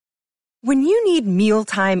When you need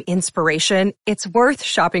mealtime inspiration, it's worth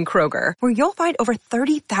shopping Kroger, where you'll find over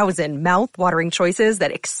 30,000 mouth-watering choices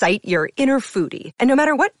that excite your inner foodie. And no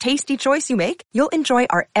matter what tasty choice you make, you'll enjoy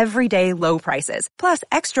our everyday low prices, plus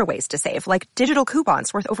extra ways to save, like digital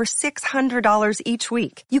coupons worth over $600 each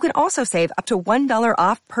week. You can also save up to $1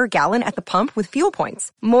 off per gallon at the pump with fuel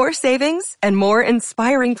points. More savings and more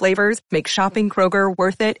inspiring flavors make shopping Kroger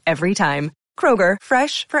worth it every time. Kroger,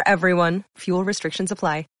 fresh for everyone. Fuel restrictions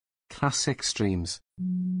apply. Classic streams.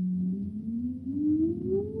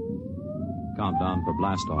 Countdown for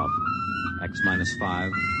blast off. X minus 5,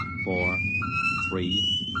 4, 3,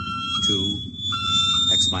 2,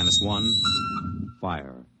 X minus 1,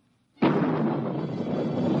 fire.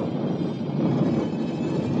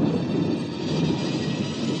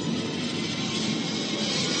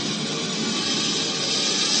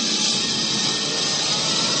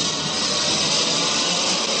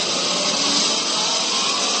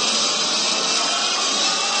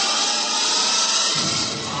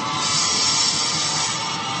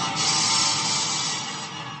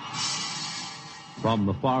 From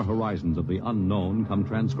the far horizons of the unknown come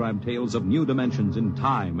transcribed tales of new dimensions in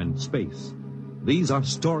time and space. These are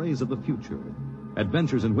stories of the future,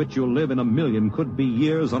 adventures in which you'll live in a million could-be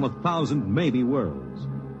years on 1,000 maybe worlds.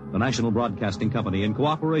 The National Broadcasting Company, in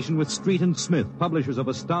cooperation with Street and Smith, publishers of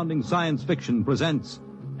astounding science fiction, presents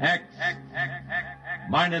X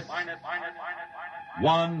minus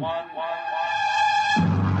 1.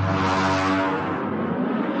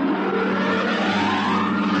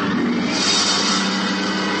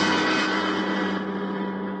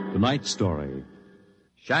 Tonight's story,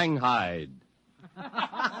 Shanghai.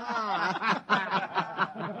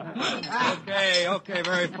 Okay,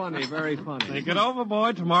 very funny. Think it over,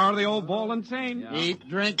 boy. Tomorrow the old ball and chain. Yeah. Eat,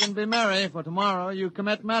 drink, and be merry, for tomorrow you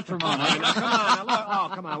commit matrimony.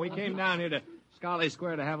 Come on. We came down here to Scarlet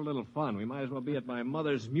Square to have a little fun. We might as well be at my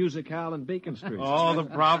mother's music hall in Beacon Street. Oh, the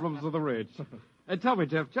problems of the rich. Tell me,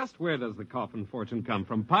 Jeff, just where does the coffin fortune come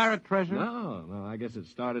from? Pirate treasure? No, I guess it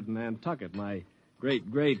started in Nantucket. My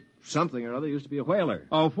great something or other used to be a whaler.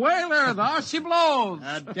 Oh, whaler, there she blows.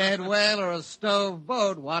 A dead whale or a stove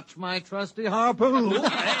boat. Watch my trusty harpoon.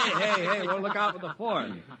 Hey, well, look out for the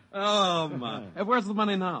fort. Oh, my. Where's the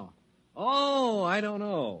money now? Oh, I don't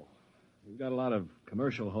know. We've got a lot of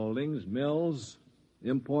commercial holdings, mills,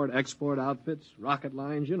 import-export outfits, rocket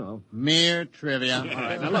lines, you know. Mere trivia. All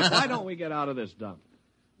right, now look, why don't we get out of this dump?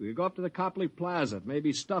 We could go up to the Copley Plaza. It may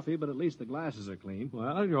be stuffy, but at least the glasses are clean.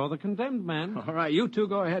 Well, you're the condemned man. All right, you two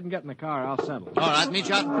go ahead and get in the car. I'll settle. All right, meet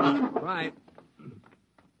you out in front. Right.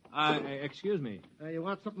 Excuse me. You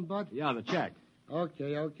want something, Bud? Yeah, the check.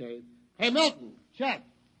 Okay. Hey, Milton, check.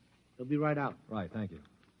 He'll be right out. Right, thank you.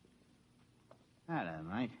 Hello,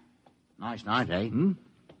 mate. Nice night, eh?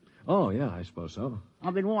 Oh, yeah, I suppose so.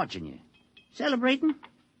 I've been watching you. Celebrating?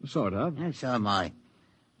 Sort of. Yeah, so am I.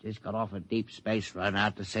 Just got off a deep space run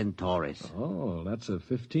out to Centaurus. Oh, that's a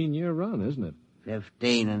 15-year run, isn't it?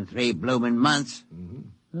 15 and 3 blooming months. Mm-hmm.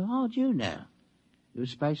 Well, how'd you know? You a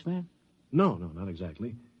spaceman? No, not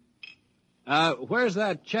exactly. Where's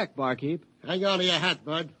that check, barkeep? Hang on to your hat,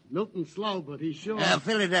 Bud. Milton's slow, but he's sure.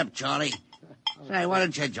 Fill it up, Charlie. Say, why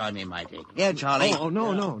don't you join me, matey? Here, Charlie. Oh,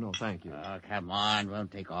 no, thank you. Oh, come on. Won't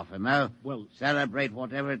take off him, oh? Well... Celebrate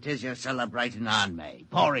whatever it is you're celebrating on me.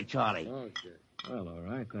 Pour it, Charlie. Okay. Well, all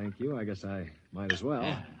right, thank you. I guess I might as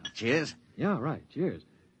well. Cheers. Yeah, right, cheers.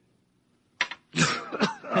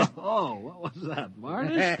 Oh, what was that,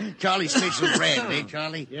 Marty? Charlie's special brand, eh,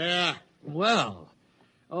 Charlie? Yeah. Well.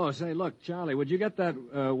 Oh, say, look, Charlie, would you get that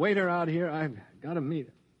waiter out here? I've got to meet...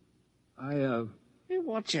 Hey,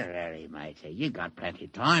 what's your hurry, matey? You got plenty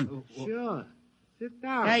of time. Sure. Sit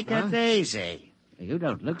down. Take it easy. You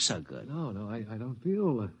don't look so good. No, I don't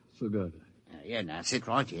feel so good. Now, sit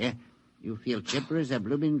right here. You feel chipper as a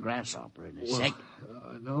blooming grasshopper in a sec.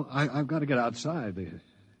 No, I've got to get outside. The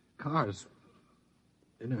car's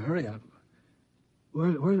in a hurry.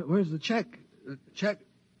 Where's the check? The check?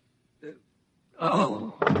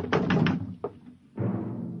 Oh.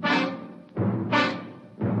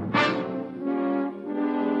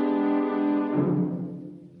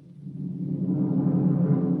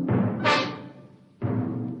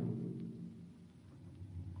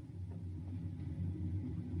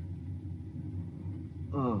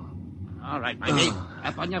 All right, matey.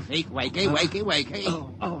 Up on your feet. Wakey.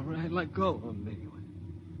 Oh, all right, let go of me.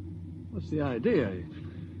 What's the idea?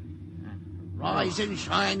 Rise and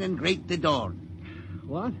shine and greet the dawn.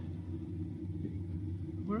 What?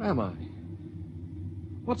 Where am I?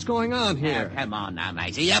 What's going on here? Now, come on now,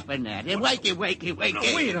 matey. Up in there. Wakey.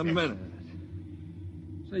 No, wait a minute.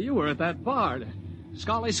 Say, you were at that bar.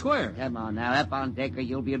 Scarlet Square. Come on now, up on deck or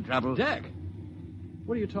you'll be in trouble. Deck?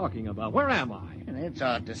 What are you talking about? Where am I? And it's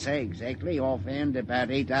hard to say exactly. Offhand,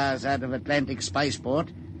 about 8 hours out of Atlantic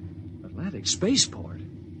Spaceport. Atlantic Spaceport?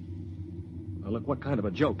 Well, look, what kind of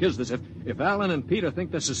a joke is this? If Alan and Peter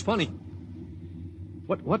think this is funny...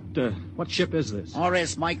 What ship is this?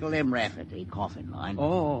 R.S. Michael M. Rafferty, Coffin Line.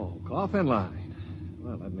 Oh, Coffin Line.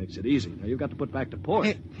 Well, that makes it easy. Now, you've got to put back to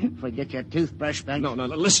port. Forget your toothbrush, Banks. No,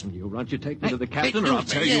 listen, you runt. You take me to the captain or I'll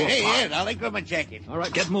tear you apart. Here, I'll let go of my jacket. All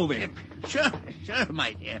right, get moving. Sure,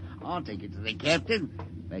 mate. Here, I'll take you to the captain.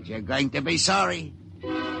 But you're going to be sorry.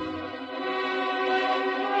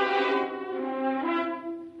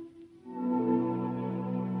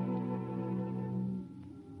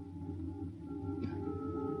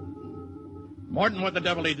 Morton, what the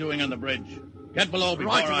devil are you doing on the bridge? Get below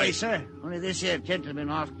before Right away, sir. Only this here gentleman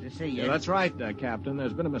asked to see you. Yeah, that's right, Captain.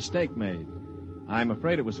 There's been a mistake made. I'm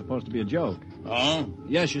afraid it was supposed to be a joke. Oh?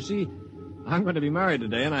 Yes, you see, I'm going to be married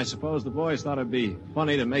today, and I suppose the boys thought it'd be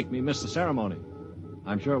funny to make me miss the ceremony.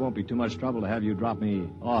 I'm sure it won't be too much trouble to have you drop me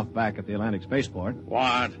off back at the Atlantic Spaceport.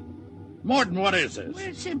 What? Morton, what is this? Well,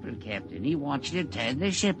 it's simple, Captain. He wants you to turn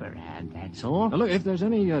the ship around, that's all. Now, look, if there's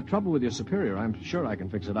any trouble with your superior, I'm sure I can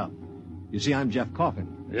fix it up. You see, I'm Jeff Coffin.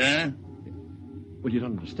 Yeah? Well, you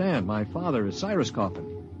don't understand. My father is Cyrus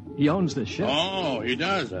Coffin. He owns this ship. Oh, he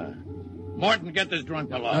does, Morton, get this drunk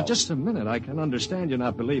below. Now, just a minute. I can understand you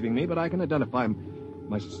not believing me, but I can identify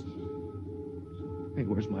my... Hey,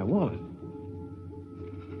 where's my wallet?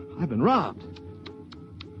 I've been robbed.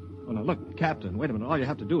 Oh, now, look, Captain, wait a minute. All you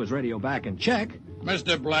have to do is radio back and check.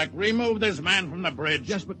 Mr. Black, remove this man from the bridge.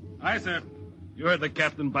 Yes, but... Aye, sir. You heard the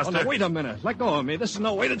captain, Buster. Oh, now, wait a minute. Let go of me. This is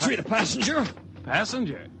no way to treat a passenger.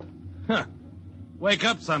 Passenger? Huh. Wake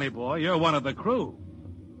up, sonny boy. You're one of the crew.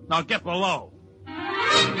 Now get below.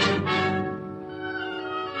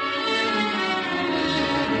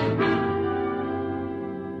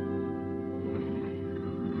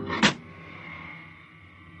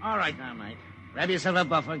 All right now, mate. Grab yourself a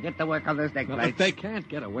buffer. Get to work on those deck Now, plates. look, they can't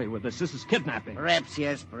get away with this. This is kidnapping. Perhaps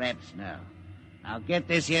yes, perhaps no. Now get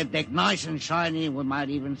this here deck nice and shiny, and we might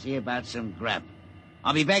even see about some grub.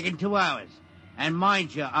 I'll be back in 2 hours. And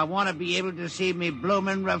mind you, I want to be able to see me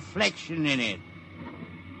bloomin' reflection in it.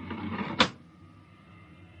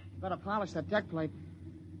 Better polish that deck plate.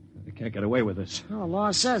 They can't get away with this. Well, the law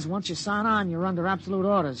says once you sign on, you're under absolute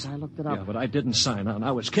orders. I looked it up. Yeah, but I didn't sign on.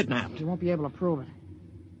 I was kidnapped. You won't be able to prove it.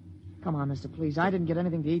 Come on, mister, please. I didn't get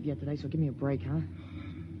anything to eat yet today, so give me a break, huh?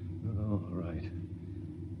 Oh, all right.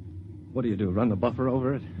 What do? Run the buffer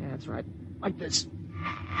over it? Yeah, that's right. Like this.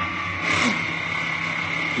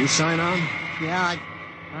 You sign on? Yeah, I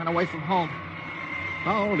ran away from home.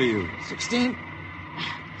 How old are you? 16.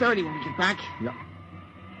 30 when we get back. Yeah.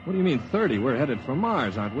 What do you mean 30? We're headed for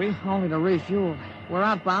Mars, aren't we? Only to refuel. We're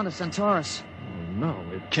outbound to Centaurus. Oh, no,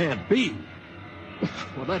 it can't be.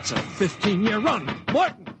 Well, that's a 15-year run.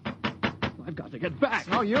 Morton! I've got to get back. It's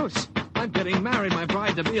no use. I'm getting married. My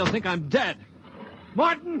bride-to-be will think I'm dead.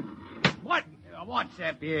 Martin! Martin! What's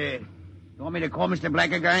up here? You want me to call Mr.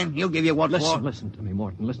 Black again? He'll give you what for. Listen to me,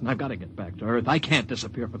 Morton. Listen, I've got to get back to Earth. I can't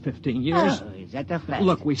disappear for 15 years. Oh, is that the fact?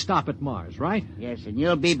 Look, we stop at Mars, right? Yes, and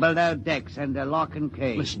you'll be below decks under lock and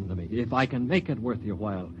key. Listen to me. If I can make it worth your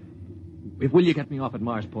while, will you get me off at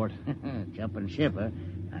Marsport? Jumping ship, huh?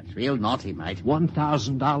 That's real naughty, mate.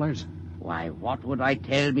 $1,000? Why, what would I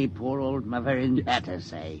tell me poor old mother in Bata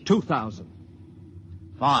say? 2,000.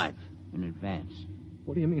 5 in advance.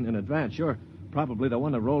 What do you mean in advance? You're probably the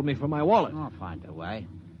one that rolled me for my wallet. I'll find a way.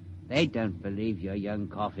 They don't believe your young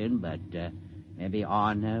Coffin, but maybe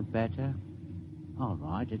I know better. All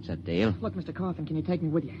right, it's a deal. Look, Mr. Coffin, can you take me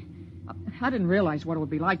with you? I didn't realize what it would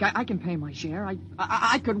be like. I can pay my share.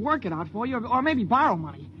 I could work it out for you, or maybe borrow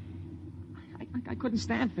money. I couldn't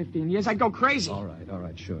stand 15 years. I'd go crazy. All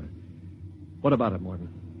right, sure. What about it, Morton?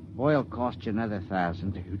 Oil cost you another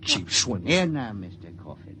 1,000. You cheap swindler. Here now, Mr.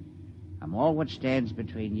 Coffin. I'm all what stands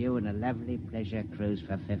between you and a lovely pleasure cruise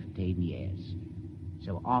for 15 years.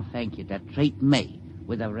 So I'll thank you to treat me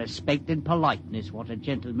with a respect and politeness what a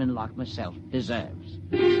gentleman like myself deserves.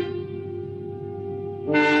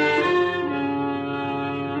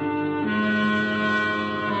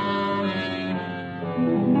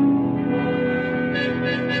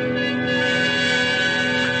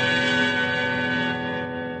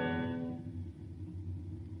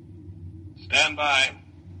 Stand by.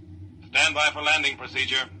 Stand by for landing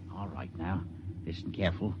procedure. All right now. Listen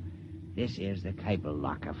careful. This is the cable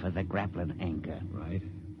locker for the grappling anchor. Right.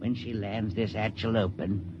 When she lands, this hatch will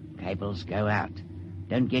open. Cables go out.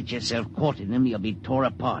 Don't get yourself caught in them. You'll be tore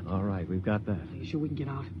apart. All right, we've got that. Are you sure we can get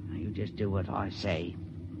out? Now, you just do what I say.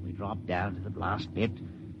 We drop down to the blast pit.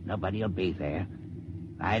 Nobody'll be there.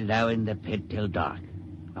 Lie low in the pit till dark.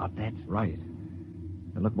 Got that? Right.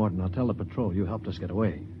 And look, Morton, I'll tell the patrol you helped us get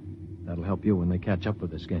away. That'll help you when they catch up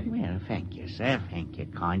with this gang. Well, thank you, sir. Thank you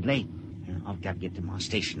kindly. I've got to get to my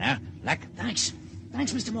station now. Luck. Thanks.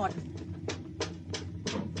 Thanks, Mr. Morton.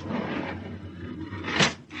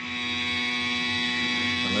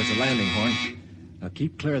 Well, there's a landing horn. Now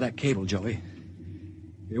keep clear of that cable, Joey.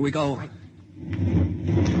 Here we go. Right.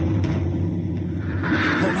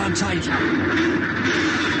 Hold on tight.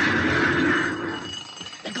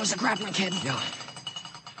 There goes the grappling kid. Yeah.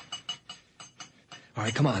 All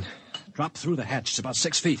right, come on. Drop through the hatch. It's about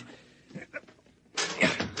 6 feet.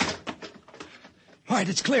 All right,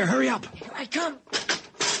 it's clear. Hurry up. Here I come.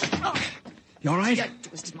 Oh. You all right? Yeah, I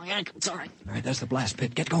twisted my ankle. It's all right. All right, that's the blast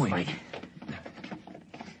pit. Get going. Right.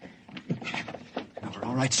 Now, we're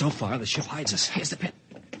all right so far. The ship hides us. Here's the pit.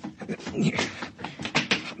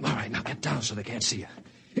 All right, now get down so they can't see you.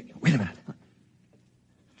 Wait a minute.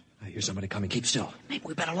 I hear somebody coming. Keep still. Maybe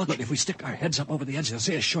we better look. Look, if we stick our heads up over the edge, they'll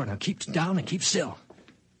see us short. Now keep down and keep still.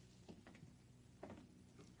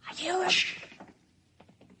 I hear him. Shh.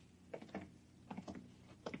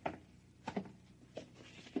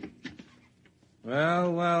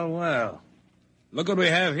 Well, well, well. Look what we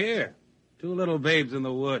have here. 2 little babes in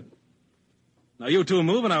the wood. Now, you two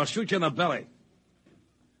move and I'll shoot you in the belly.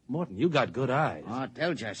 Morton, you got good eyes. I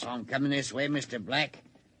told you I saw him coming this way, Mr. Black.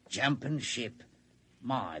 Jumping ship.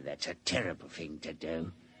 My, that's a terrible thing to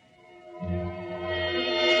do.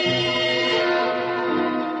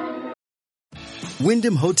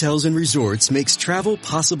 Wyndham Hotels and Resorts makes travel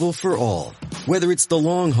possible for all. Whether it's the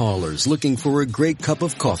long haulers looking for a great cup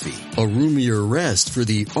of coffee, a roomier rest for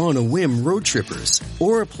the on-a-whim road trippers,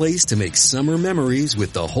 or a place to make summer memories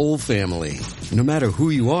with the whole family. No matter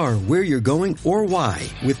who you are, where you're going, or why,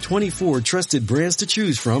 with 24 trusted brands to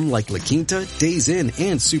choose from like La Quinta, Days Inn,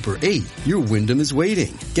 and Super 8, your Wyndham is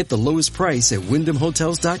waiting. Get the lowest price at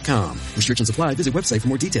WyndhamHotels.com. Restrictions apply. Visit website for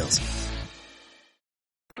more details.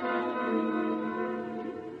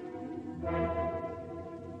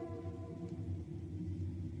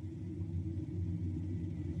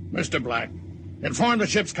 Mr. Black, inform the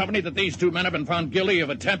ship's company that these 2 men have been found guilty of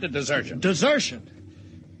attempted desertion. Desertion?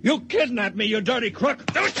 You kidnapped me, you dirty crook.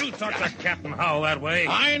 Don't you talk to Captain Howell that way.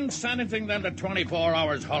 I'm sentencing them to 24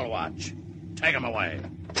 hours hull watch. Take them away.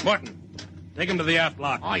 Morton, take him to the aft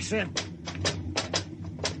lock. I said.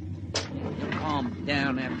 You'll calm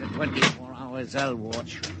down after 24 hours hull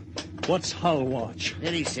watch. What's hull watch?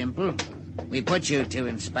 Very simple. We put you 2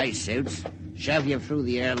 in spacesuits, shove you through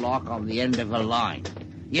the airlock on the end of a line.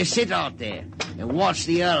 You sit out there and watch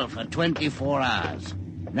the hull for 24 hours.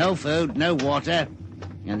 No food, no water,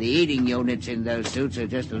 and the eating units in those suits are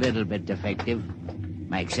just a little bit defective.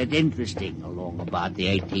 Makes it interesting along about the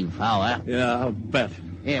 18th hour. Yeah, I'll bet.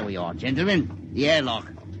 Here we are, gentlemen. The airlock.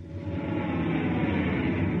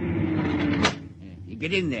 You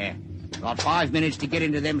get in there. Got 5 minutes to get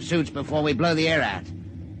into them suits before we blow the air out.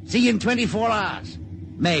 See you in 24 hours.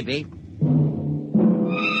 Maybe.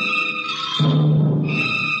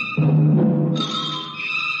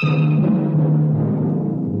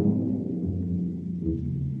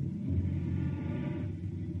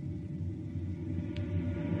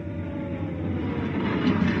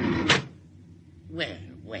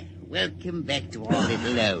 Welcome back to our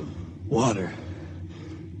little home. Water.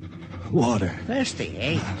 Water. Thirsty,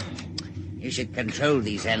 eh? You should control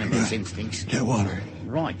these animals' instincts. Get water.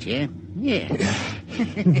 Right, yeah? Yeah.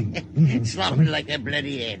 Slopping like a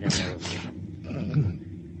bloody animal.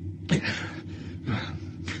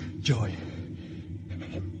 Joey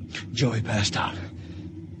passed out.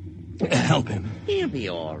 Help him. He'll be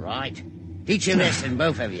all right. Teach a lesson,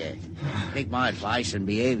 both of you. Take my advice and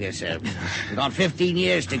behave yourself. You've got 15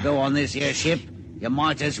 years to go on this here ship. You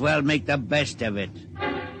might as well make the best of it.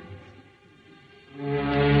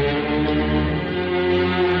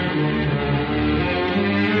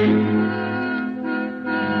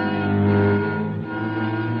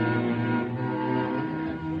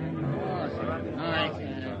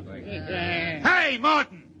 Hey,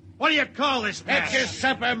 Morton! What do you call this That's your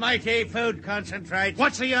supper, mighty food concentrate.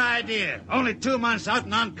 What's the idea? Only 2 months out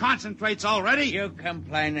and on concentrates already? You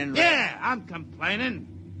complaining, Yeah, I'm complaining.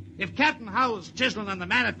 If Captain Howell's chiseling on the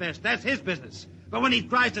manifest, that's his business. But when he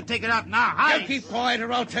tries to take it out in our hides... You keep quiet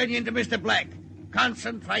or I'll turn you into Mr. Black.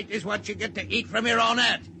 Concentrate is what you get to eat from here on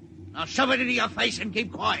out. Now shove it into your face and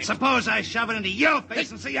keep quiet. Suppose I shove it into your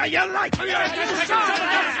face and see how you like it.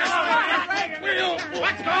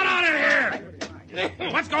 What's going on in here?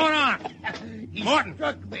 What's going on? Morton.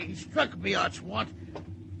 He struck me, Archwant.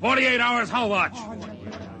 48 hours hull watch. All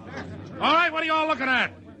right, what are you all looking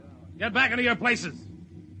at? Get back into your places.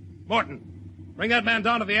 Morton, bring that man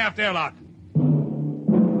down to the aft airlock.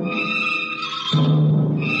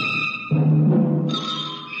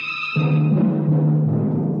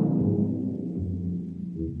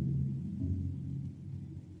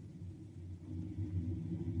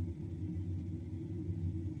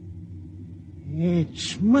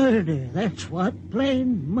 It's murder, that's what.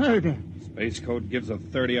 Plain murder. Space Code gives a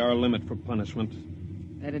 30-hour limit for punishment.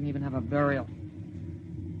 They didn't even have a burial.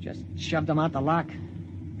 Just shoved them out the lock.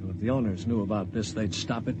 Well, if the owners knew about this, they'd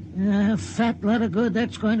stop it. A fat lot of good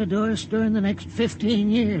that's going to do us during the next 15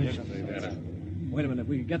 years. Wait a minute,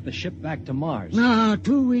 we could get the ship back to Mars. No,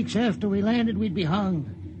 2 weeks after we landed, we'd be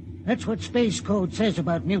hung. That's what Space Code says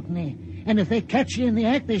about mutiny. And if they catch you in the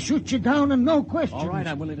act, they shoot you down and no questions. All right,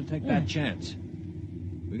 I'm willing to take that chance.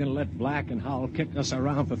 We're going to let Black and Howell kick us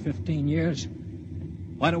around for 15 years?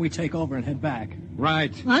 Why don't we take over and head back?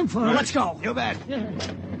 Right. I'm for it. Let's go. You bet. Yeah.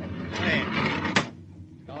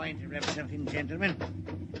 Going to have something, gentlemen?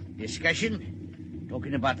 Discussion?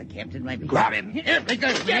 Talking about the captain, maybe? Grab him. Here, he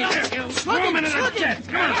goes. Get up. Throw him into the jet.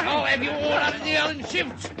 I'll have you all out of the island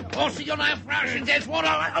shifts. Also, you'll have Frauchen, that's what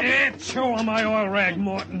I'll... Show him my oil rag,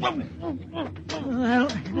 Morton. Well,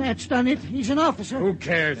 that's done it. He's an officer. Who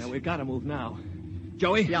cares? Yeah, we've got to move now.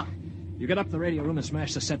 Joey? Yeah. You get up to the radio room and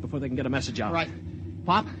smash the set before they can get a message out. Right.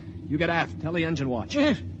 Pop, you get aft. Tell the engine watch.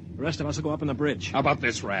 Yes. The rest of us will go up on the bridge. How about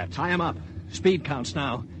this rat? Tie him up. Speed counts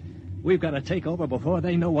now. We've got to take over before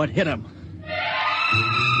they know what hit him.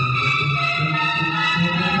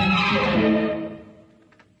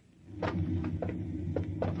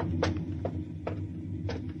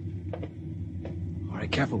 All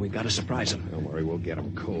right, careful. We've got to surprise him. Don't worry, we'll get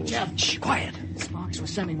him cold. Jeff, Shh, quiet. Sparks was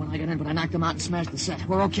sending when I got in, but I knocked him out and smashed the set.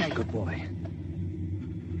 We're okay. Good boy.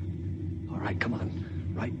 All right, come on.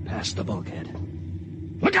 Right past the bulkhead.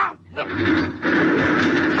 Look out! The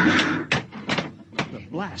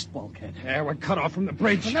blast bulkhead. Yeah, we're cut off from the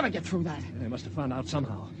bridge. We'll never get through that. They must have found out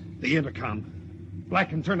somehow. The intercom. Black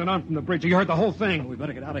can turn it on from the bridge. You heard the whole thing. We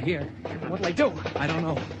better get out of here. What'll they do? I don't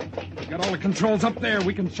know. We got all the controls up there.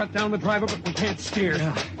 We can shut down the driver, but we can't steer.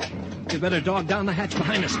 Yeah. You better dog down the hatch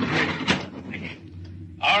behind us.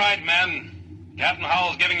 All right, men. Captain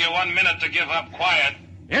Howell's giving you 1 minute to give up quiet.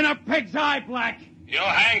 In a pig's eye, Black. You'll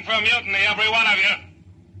hang for mutiny, every one of you.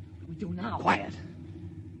 What do we do now? Quiet.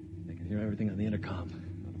 They can hear everything on the intercom.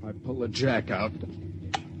 If I pull the jack out.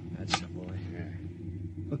 That's the boy.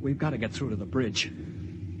 Look, we've got to get through to the bridge.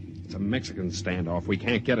 It's a Mexican standoff. We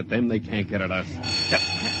can't get at them. They can't get at us.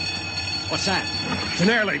 What's that? It's an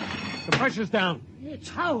air leak. The pressure's down. It's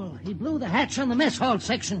Howell. He blew the hatch on the mess hall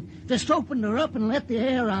section. Just opened her up and let the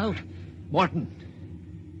air out. Morton,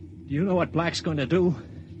 do you know what Black's going to do?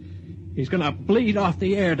 He's going to bleed off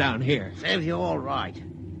the air down here. Serves you all right.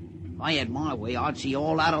 If I had my way, I'd see you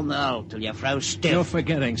all out on the hull till you froze stiff. You're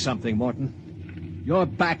forgetting something, Morton. You're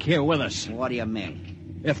back here with us. What do you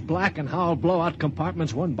mean? If Black and Howell blow out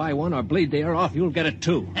compartments one by one or bleed the air off, you'll get it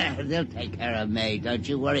too. They'll take care of me. Don't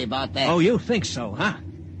you worry about that. Oh, you think so, huh?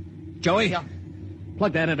 Joey? Yeah.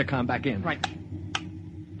 Plug that intercom back in. Right.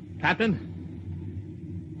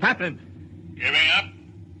 Captain? Captain? Giving up?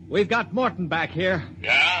 We've got Morton back here.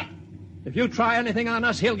 Yeah? If you try anything on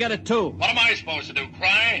us, he'll get it too. What am I supposed to do,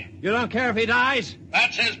 cry? You don't care if he dies?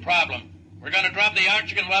 That's his problem. We're going to drop the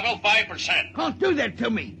oxygen level 5%. Don't do that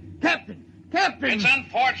to me. Captain! Captain! It's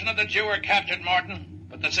unfortunate that you were captured, Morton,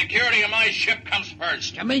 but the security of my ship comes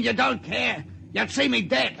first. You mean you don't care? You'd see me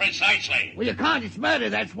dead. Precisely. Well, you can't. It's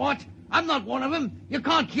murder, that's what. I'm not one of them. You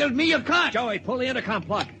can't kill me. You can't. Joey, pull the intercom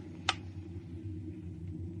plug.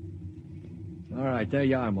 All right, there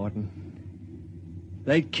you are, Morton.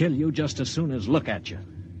 They'd kill you just as soon as look at you.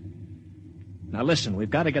 Now listen, we've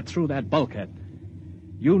got to get through that bulkhead.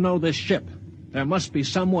 You know this ship. There must be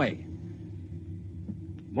some way.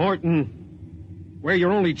 Morton, we're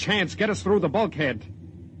your only chance. Get us through the bulkhead.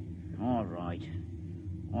 All right.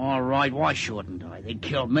 All right, why shouldn't I? They'd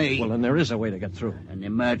kill me. Well, then there is a way to get through. An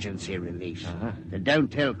emergency release. Uh-huh. They don't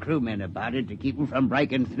tell crewmen about it to keep them from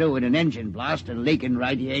breaking through in an engine blast and leaking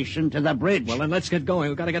radiation to the bridge. Well, then let's get going.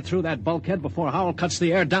 We've got to get through that bulkhead before Howell cuts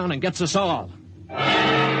the air down and gets us all.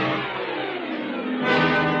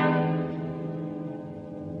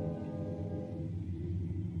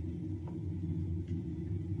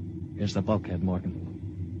 Here's the bulkhead, Morgan.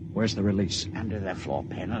 Where's the release? Under the floor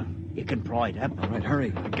panel. You can pry it up. All right,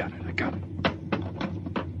 hurry. I got it.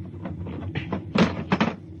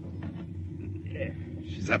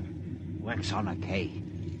 She's up. Works on a K.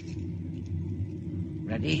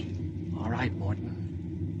 Ready? All right,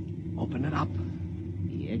 Morton. Open it up.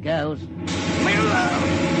 Here goes.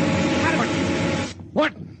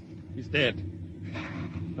 Morton! He's dead.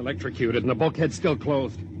 Electrocuted, and the bulkhead's still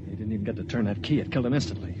closed. He didn't even get to turn that key. It killed him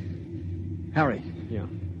instantly. Harry. Yeah?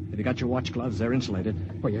 Have you got your watch gloves? They're insulated.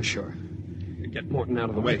 Oh, yeah, sure. Get Morton out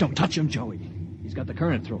of the way. Don't touch him, Joey. He's got the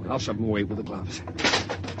current through it. I'll shove him away with the gloves.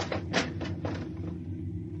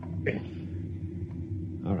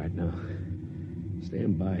 All right, now.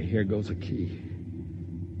 Stand by. Here goes a key.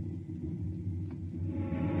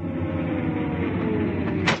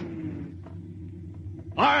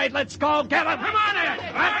 All right, let's go. Get him. Come on there.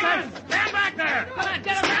 Stand back there. Come on,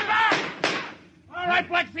 get him. Stand back. All right,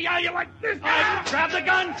 Blexy, are you like this guy? Grab the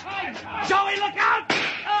gun. Joey, look out.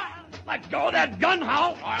 Let go of that gun,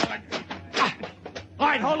 Hal. All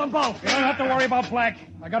right, hold them both. You don't have to worry about Black.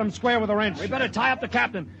 I got him square with a wrench. We better tie up the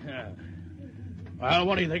captain. Yeah. Well,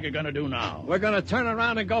 what do you think you're going to do now? We're going to turn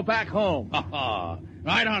around and go back home.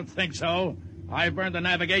 I don't think so. I burned the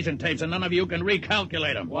navigation tapes, and none of you can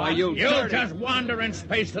recalculate them. Why, you'll just wander in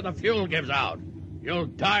space till the fuel gives out. You'll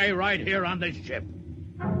die right here on this ship.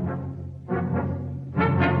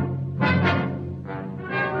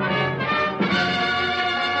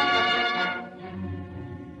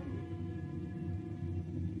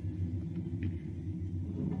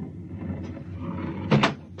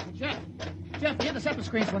 Jeff, the interceptor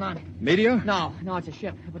screens went on. Meteor? No, it's a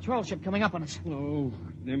ship. A patrol ship coming up on us. Oh,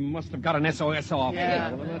 they must have got an SOS off.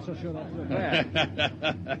 Yeah. Well, I'm not so sure that's so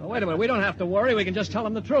bad. Well, wait a minute. We don't have to worry. We can just tell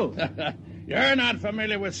them the truth. You're not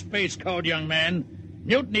familiar with space code, young man.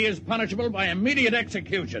 Mutiny is punishable by immediate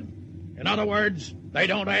execution. In other words, they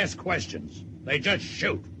don't ask questions. They just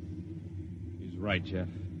shoot. He's right, Jeff.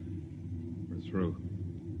 We're through.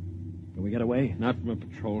 Can we get away? Not from a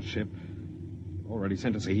patrol ship. Already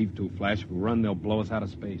sent us a heave-to flash. If we run, they'll blow us out of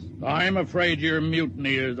space. I'm afraid your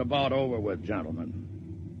mutiny is about over with, gentlemen.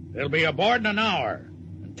 They'll be aboard in an hour.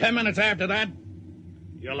 And 10 minutes after that,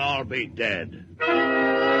 you'll all be dead.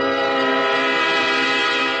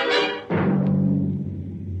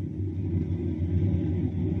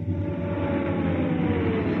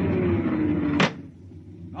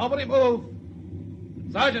 Nobody move.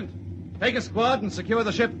 Sergeant, take a squad and secure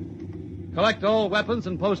the ship. Collect all weapons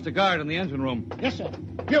and post a guard in the engine room. Yes, sir.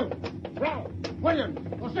 You, Brown, Williams,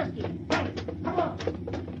 Osifsky, come on.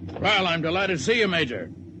 Well, I'm delighted to see you, Major.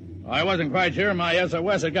 I wasn't quite sure my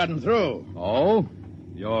SOS had gotten through. Oh?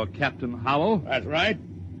 You're Captain Howell? That's right.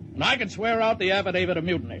 And I can swear out the affidavit of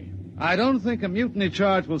mutiny. I don't think a mutiny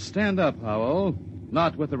charge will stand up, Howell.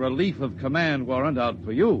 Not with a relief of command warrant out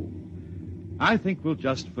for you. I think we'll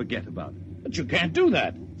just forget about it. But you can't do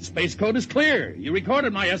that. Space code is clear. You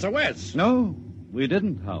recorded my SOS. No, we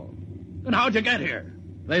didn't, Howell. Then how'd you get here?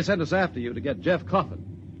 They sent us after you to get Jeff Coffin.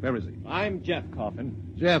 Where is he? I'm Jeff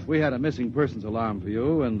Coffin. Jeff, we had a missing persons alarm for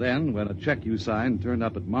you, and then when a check you signed turned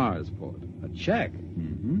up at Marsport. A check?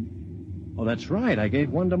 Mm-hmm. Oh, that's right. I gave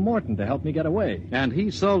one to Morton to help me get away. And he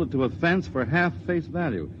sold it to a fence for half face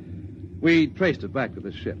value. We traced it back to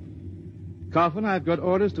the ship. Coffin, I've got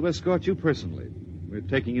orders to escort you personally. We're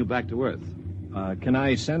taking you back to Earth. Can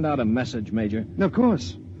I send out a message, Major? Of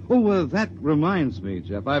course. Oh, that reminds me,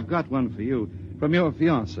 Jeff. I've got one for you from your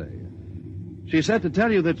fiancée. She said to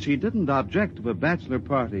tell you that she didn't object to a bachelor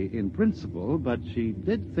party in principle, but she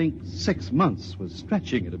did think 6 months was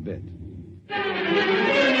stretching it a bit.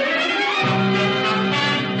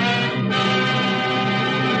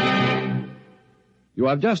 You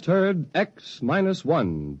have just heard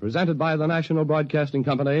X-1, presented by the National Broadcasting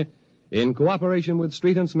Company in cooperation with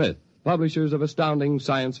Street and Smith, publishers of astounding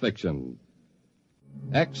science fiction.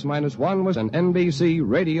 X-1 was an NBC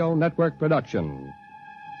Radio Network production.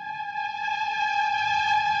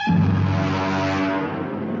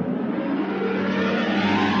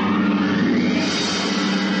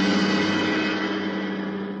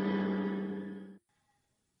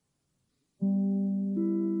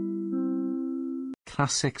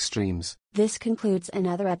 Classic Streams. This concludes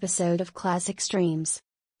another episode of Classic Streams.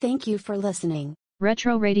 Thank you for listening.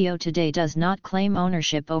 Retro Radio Today does not claim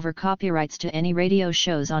ownership over copyrights to any radio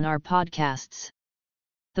shows on our podcasts.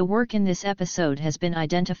 The work in this episode has been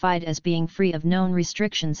identified as being free of known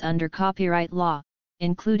restrictions under copyright law,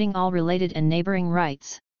 including all related and neighboring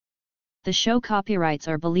rights. The show copyrights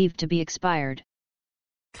are believed to be expired.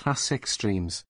 Classic Streams.